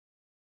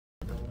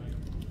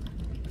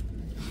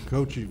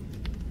Coach,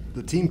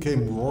 the team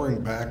came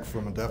roaring back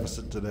from a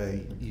deficit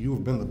today. You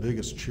have been the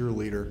biggest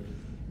cheerleader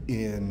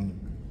in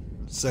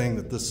saying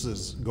that this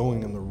is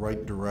going in the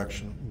right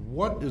direction.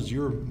 What is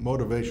your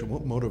motivation?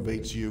 What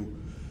motivates you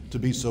to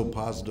be so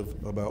positive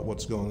about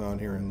what's going on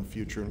here in the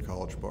future in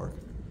College Park?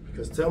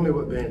 Because tell me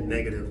what being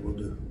negative will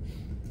do.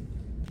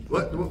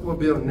 What will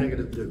being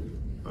negative do?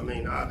 I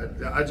mean,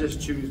 I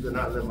just choose to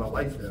not live my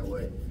life that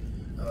way.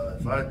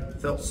 If I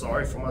felt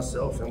sorry for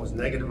myself and was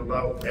negative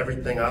about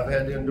everything I've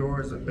had to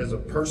endure as a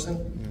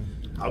person,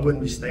 I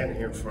wouldn't be standing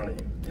here in front of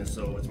you. And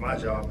so it's my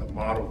job to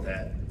model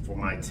that for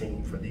my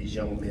team, for these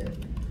young men,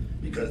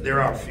 because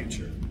they're our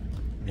future.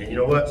 And you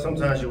know what?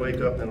 Sometimes you wake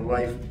up and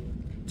life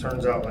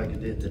turns out like it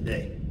did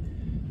today.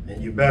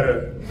 And you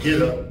better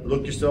get up,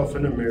 look yourself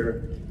in the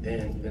mirror,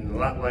 and a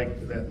lot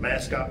like that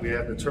mascot we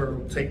have, the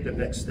turtle, take the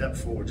next step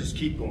forward. Just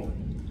keep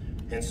going.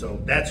 And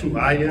so that's who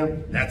I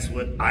am. That's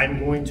what I'm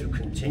going to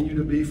continue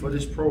to be for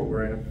this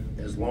program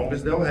as long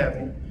as they'll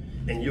have me.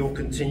 And you'll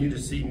continue to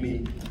see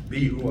me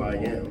be who I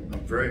am.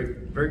 I'm very,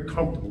 very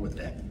comfortable with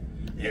that.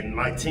 And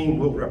my team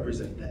will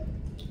represent that.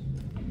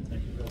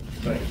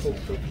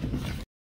 Thanks.